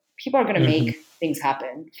are going to make things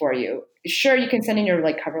happen for you. Sure, you can send in your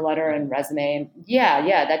like cover letter and resume, and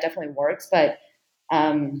yeah, that definitely works. But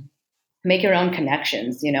make your own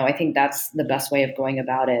connections. I think that's the best way of going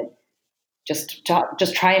about it. Just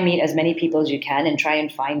try and meet as many people as you can, and try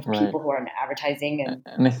and find people who are in advertising.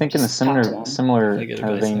 And I think in a similar kind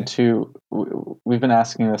of vein too, we've been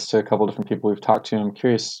asking this to a couple different people we've talked to. And I'm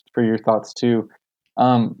curious for your thoughts too.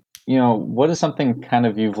 What is something kind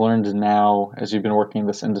of you've learned now as you've been working in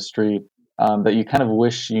this industry that you kind of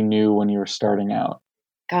wish you knew when you were starting out?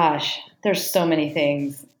 Gosh, there's so many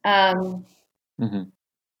things. I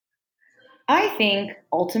think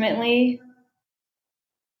ultimately,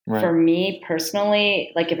 for me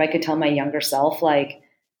personally, like if I could tell my younger self, like,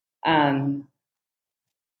 I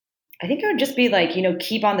think it would just be like,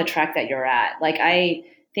 keep on the track that you're at. Like, I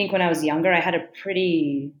think when I was younger, I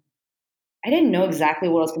didn't know exactly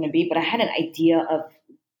what it was going to be, but I had an idea of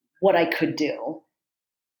what I could do.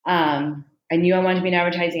 I knew I wanted to be in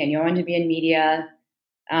advertising. I knew I wanted to be in media.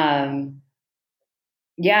 And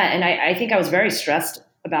I think I was very stressed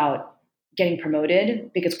about getting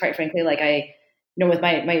promoted because, quite frankly, like with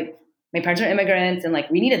my parents are immigrants and like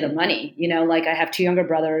we needed the money. Like I have 2 younger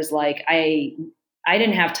brothers. Like I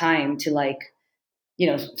didn't have time to like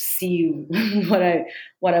see what I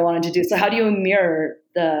wanted to do. So how do you mirror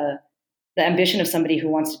the ambition of somebody who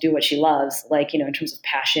wants to do what she loves, like, in terms of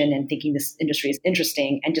passion and thinking this industry is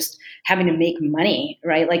interesting and just having to make money,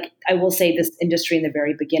 right? Like I will say this industry in the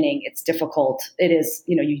very beginning, it's difficult. It is,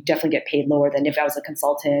 you definitely get paid lower than if I was a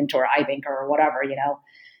consultant or iBanker or whatever,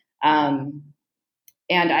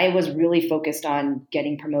 and I was really focused on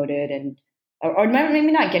getting promoted or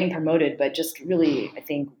maybe not getting promoted, but just really, I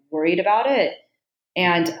think, worried about it.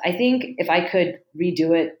 And I think if I could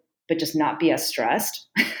redo it, but just not be as stressed,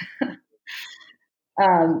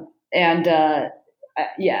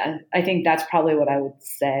 I think that's probably what I would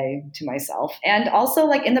say to myself. And also,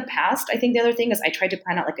 like in the past, I think the other thing is I tried to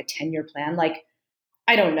plan out like a 10-year plan. Like,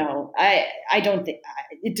 I don't know. I don't think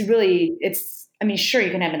sure,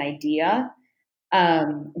 you can have an idea.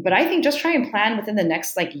 But I think just try and plan within the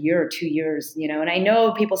next like year or 2 years, and I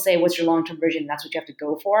know people say, what's your long-term vision? That's what you have to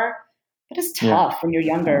go for. But it's tough when you're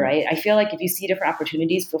younger, right? I feel like if you see different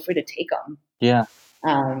opportunities, feel free to take them. Yeah.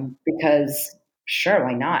 Because sure,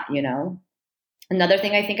 why not? Another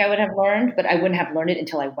thing I think I would have learned, but I wouldn't have learned it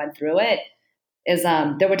until I went through it, is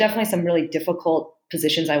there were definitely some really difficult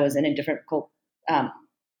positions I was in difficult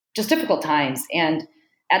times. And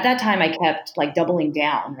at that time, I kept like doubling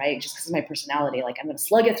down, right? Just because of my personality. Like, I'm going to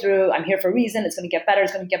slug it through. I'm here for a reason. It's going to get better.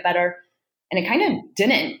 It's going to get better. And it kind of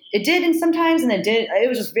didn't. It did in sometimes, and it did. It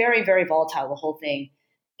was just very, very volatile, the whole thing.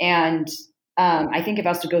 And I think if I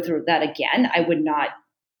was to go through that again, I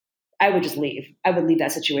would just leave. I would leave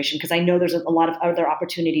that situation because I know there's a lot of other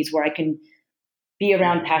opportunities where I can be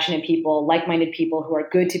around passionate people, like-minded people who are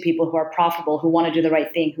good to people, who are profitable, who want to do the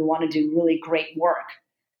right thing, who want to do really great work,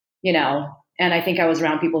 And I think I was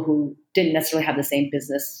around people who didn't necessarily have the same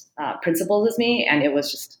business principles as me, and it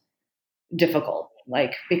was just difficult.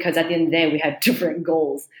 Like, because at the end of the day, we had different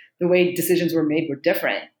goals. The way decisions were made were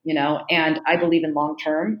different, and I believe in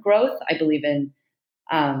long-term growth. I believe in,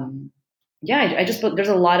 there's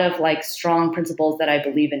a lot of like strong principles that I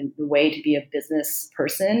believe in the way to be a business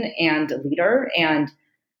person and a leader. And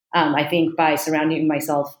I think by surrounding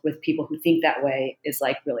myself with people who think that way is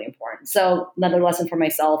like really important. So another lesson for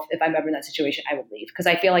myself, if I'm ever in that situation, I would leave. Because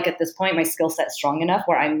I feel like at this point, my skill set is strong enough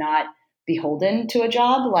where I'm not beholden to a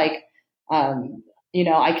job. Like,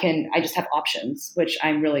 I just have options, which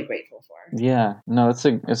I'm really grateful for. Yeah, no, it's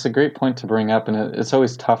a great point to bring up. And it's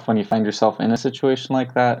always tough when you find yourself in a situation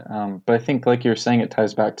like that. But I think like you were saying, it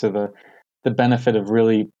ties back to the benefit of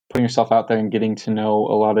really putting yourself out there and getting to know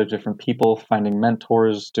a lot of different people, finding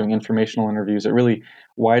mentors, doing informational interviews. It really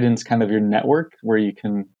widens kind of your network where you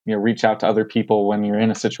can, reach out to other people when you're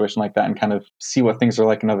in a situation like that and kind of see what things are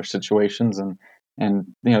like in other situations. And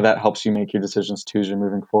that helps you make your decisions too as you're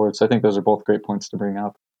moving forward. So I think those are both great points to bring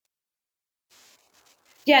up.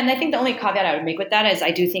 Yeah, and I think the only caveat I would make with that is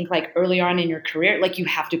I do think like early on in your career, like you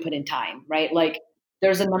have to put in time, right? Like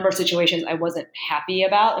there's a number of situations I wasn't happy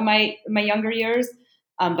about in my younger years,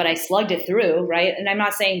 but I slugged it through, right? And I'm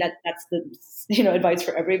not saying that that's the advice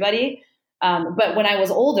for everybody, but when I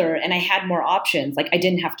was older and I had more options, like I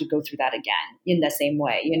didn't have to go through that again in the same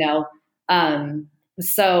way,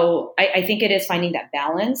 So I think it is finding that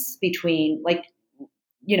balance between like,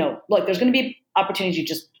 look, there's going to be opportunities you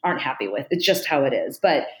just aren't happy with. It's just how it is.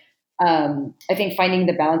 But I think finding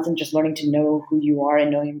the balance and just learning to know who you are and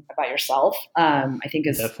knowing about yourself, I think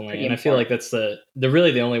is Definitely. pretty And I feel like important. that's the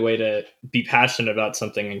really the only way to be passionate about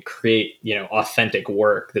something and create, authentic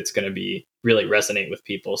work that's going to be really resonate with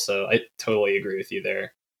people. So I totally agree with you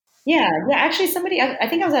there. Yeah, yeah. Actually, I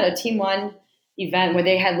think I was at a Team One event where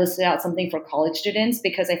they had listed out something for college students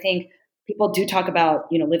because I think people do talk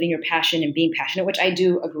about living your passion and being passionate, which I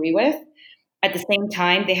do agree with. At the same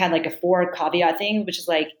time, they had like a 4 caveat thing, which is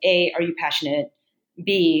like A, are you passionate?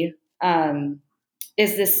 B,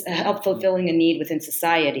 is this help fulfilling a need within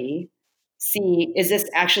society? C, is this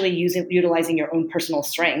actually utilizing your own personal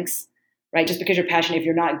strengths? Right? Just because you're passionate, if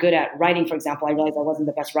you're not good at writing, for example, I realized I wasn't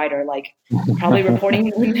the best writer. Like, probably reporting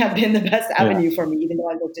wouldn't have been the best avenue for me, even though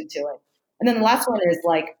I looked into it. And then the last one is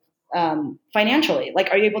like financially.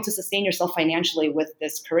 Like, are you able to sustain yourself financially with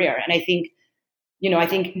this career? And I think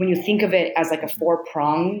when you think of it as like a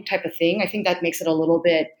 4-prong type of thing, I think that makes it a little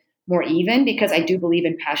bit more even because I do believe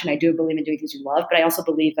in passion. I do believe in doing things you love, but I also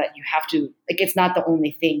believe that you have to, like, it's not the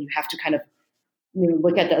only thing. You have to kind of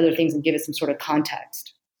look at the other things and give it some sort of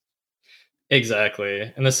context.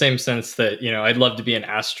 Exactly. In the same sense that, I'd love to be an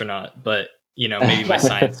astronaut, but, maybe my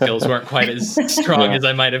science skills weren't quite as strong as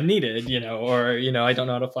I might have needed, or, I don't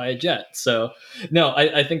know how to fly a jet. So no,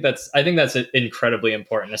 I think that's incredibly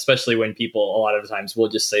important, especially when people a lot of times will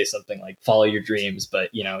just say something like follow your dreams, but,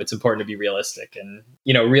 it's important to be realistic and,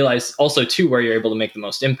 realize also too, where you're able to make the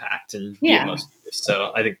most impact and be of most use.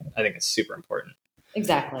 So I think it's super important.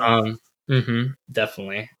 Exactly.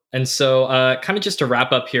 Definitely. And so, kind of just to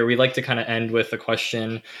wrap up here, we like to kind of end with a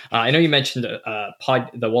question. I know you mentioned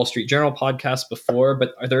the Wall Street Journal podcast before,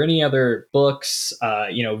 but are there any other books,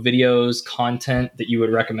 videos, content that you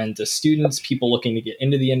would recommend to students, people looking to get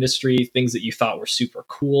into the industry, things that you thought were super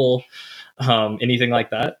cool, anything like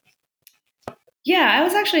that? Yeah, I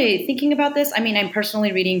was actually thinking about this. I mean, I'm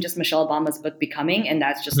personally reading just Michelle Obama's book, Becoming, and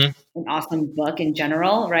that's just an awesome book in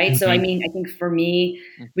general, right? So, I mean, I think for me,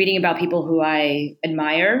 reading about people who I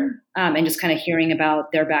admire and just kind of hearing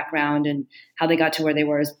about their background and how they got to where they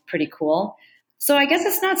were is pretty cool. So I guess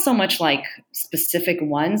it's not so much like specific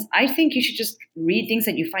ones. I think you should just read things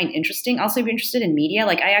that you find interesting. Also, if you're interested in media,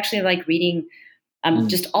 like I actually like reading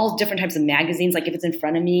just all different types of magazines. Like if it's in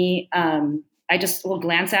front of me, I just will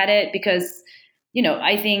glance at it because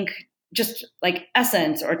I think just like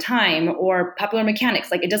Essence or Time or Popular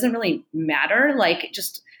Mechanics, like it doesn't really matter. Like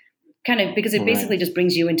just kind of because it basically just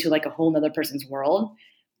brings you into like a whole nother person's world.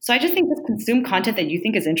 So I just think just consume content that you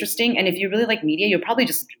think is interesting. And if you really like media, you'll probably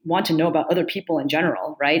just want to know about other people in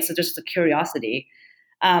general, right? So just a curiosity.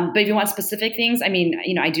 But if you want specific things, I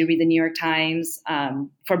mean, I do read the New York Times.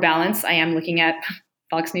 For balance, I am looking at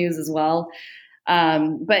Fox News as well.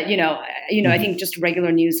 But I think just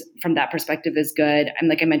regular news from that perspective is good. And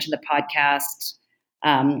like I mentioned, the podcast,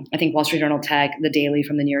 I think Wall Street Journal Tech, The Daily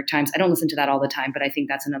from the New York Times. I don't listen to that all the time, but I think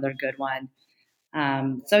that's another good one.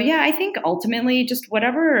 So yeah, I think ultimately just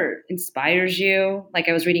whatever inspires you. Like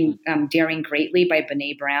I was reading Daring Greatly by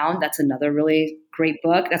Brené Brown. That's another really great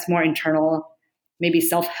book. That's more internal, maybe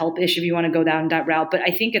self-help-ish if you want to go down that route. But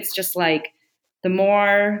I think it's just like, the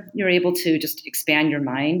more you're able to just expand your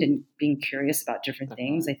mind and being curious about different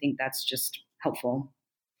things, I think that's just helpful.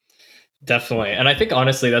 Definitely. And I think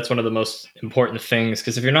honestly, that's one of the most important things,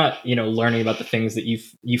 because if you're not, learning about the things that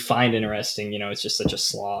you find interesting, it's just such a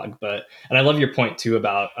slog. And I love your point too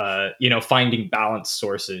about, finding balanced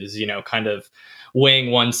sources, kind of weighing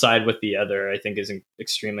one side with the other, I think is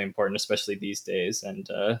extremely important, especially these days. And,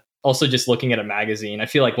 also just looking at a magazine, I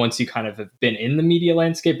feel like once you kind of have been in the media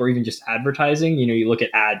landscape or even just advertising, you look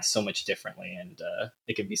at ads so much differently and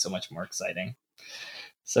it can be so much more exciting.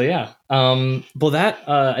 So yeah, well that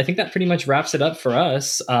I think that pretty much wraps it up for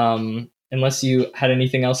us. Unless you had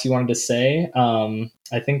anything else you wanted to say,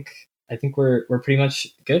 I think we're pretty much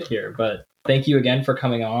good here. But thank you again for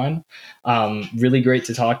coming on. Really great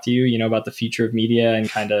to talk to you, about the future of media and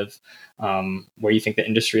kind of where you think the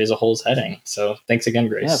industry as a whole is heading. So thanks again,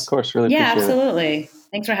 Grace. Yeah, of course. Really appreciate it. Absolutely.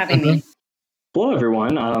 Thanks for having me. Hello,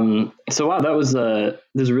 everyone. So wow, that was a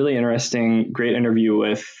really interesting, great interview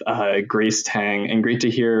with Grace Tang, and great to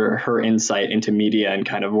hear her insight into media and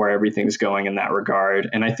kind of where everything's going in that regard.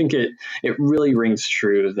 And I think it really rings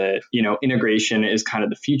true that, integration is kind of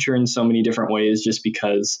the future in so many different ways, just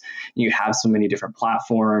because you have so many different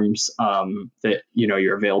platforms that,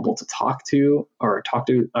 you're available to talk to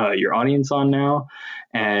your audience on now.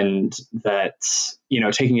 And that,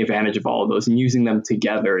 taking advantage of all of those and using them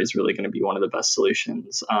together is really going to be one of the best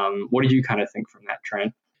solutions. What do you kind of think from that,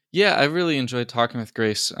 Trent? Yeah, I really enjoyed talking with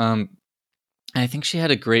Grace. I think she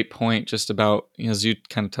had a great point just about, as you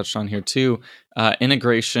kind of touched on here too,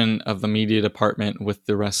 integration of the media department with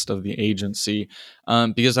the rest of the agency.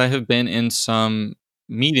 Because I have been in some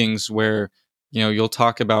meetings where, you'll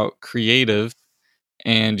talk about creative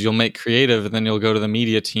and you'll make creative and then you'll go to the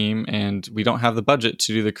media team and we don't have the budget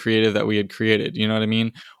to do the creative that we had created. You know what I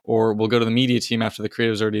mean? Or we'll go to the media team after the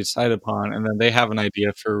creative is already decided upon and then they have an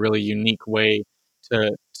idea for a really unique way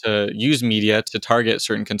to use media to target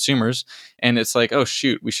certain consumers. And it's like, oh,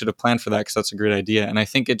 shoot, we should have planned for that because that's a great idea. And I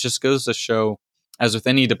think it just goes to show, as with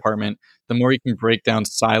any department, the more you can break down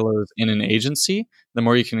silos in an agency, the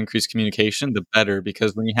more you can increase communication, the better.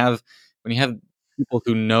 Because when you have people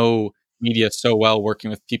who know media so well working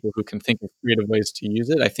with people who can think of creative ways to use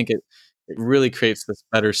it, I think it really creates this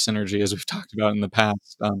better synergy as we've talked about in the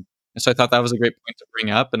past. And so I thought that was a great point to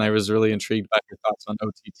bring up, and I was really intrigued by your thoughts on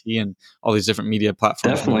OTT and all these different media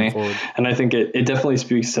platforms moving Definitely. forward. And I think it definitely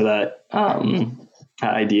speaks to that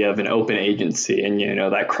idea of an open agency, and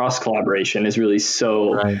that cross collaboration is really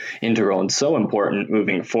so Right. integral and so important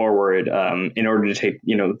moving forward, in order to take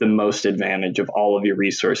the most advantage of all of your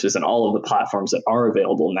resources and all of the platforms that are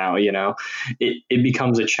available now. It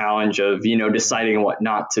becomes a challenge of deciding what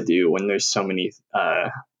not to do when there's so many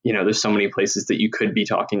there's so many places that you could be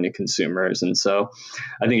talking to consumers. And so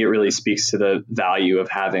I think it really speaks to the value of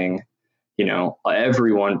having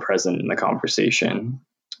everyone present in the conversation.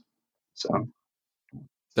 So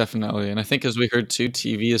Definitely. And I think as we heard too,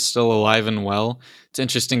 TV is still alive and well. It's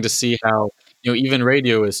interesting to see how, even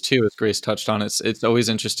radio is too, as Grace touched on. It's always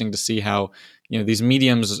interesting to see how, these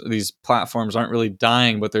mediums, these platforms aren't really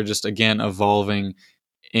dying, but they're just, again, evolving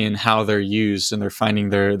in how they're used and they're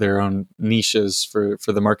finding their own niches for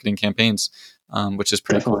the marketing campaigns, which is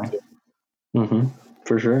pretty cool definitely. too.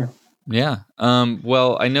 For sure. Yeah.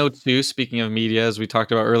 Well, I know too, speaking of media, as we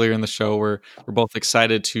talked about earlier in the show, we're both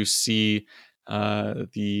excited to see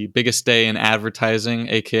the biggest day in advertising,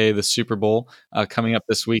 aka the Super Bowl, coming up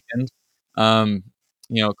this weekend.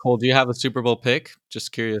 Cole, do you have a Super Bowl pick?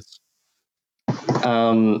 Just curious.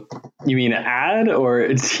 You mean ad or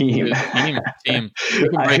a team? Team. We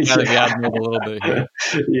can break out of the ad mode a little bit here.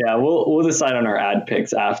 Yeah, we'll decide on our ad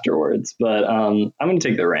picks afterwards. But I'm going to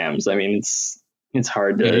take the Rams. I mean, it's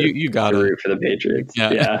hard to you got root for the Patriots.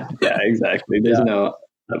 Yeah, exactly.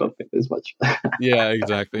 I don't think there's much. Yeah,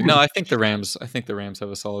 exactly. No, I think the Rams have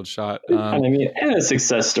a solid shot. And a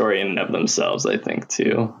success story in and of themselves, I think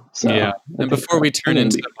too. So yeah. And before we turn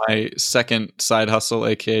into my second side hustle,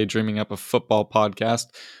 aka dreaming up a football podcast,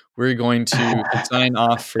 we're going to sign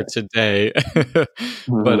off for today.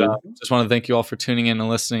 But just want to thank you all for tuning in and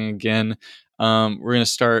listening again. We're going to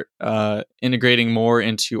start integrating more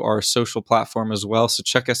into our social platform as well. So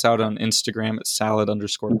check us out on Instagram at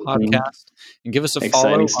salad_podcast and give us a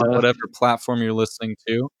follow on whatever platform you're listening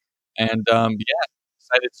to. And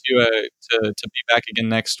excited to be back again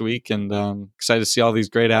next week, and excited to see all these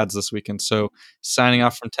great ads this weekend. So signing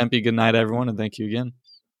off from Tempe, good night, everyone, and thank you again.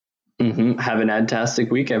 Have an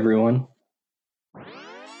adtastic week, everyone.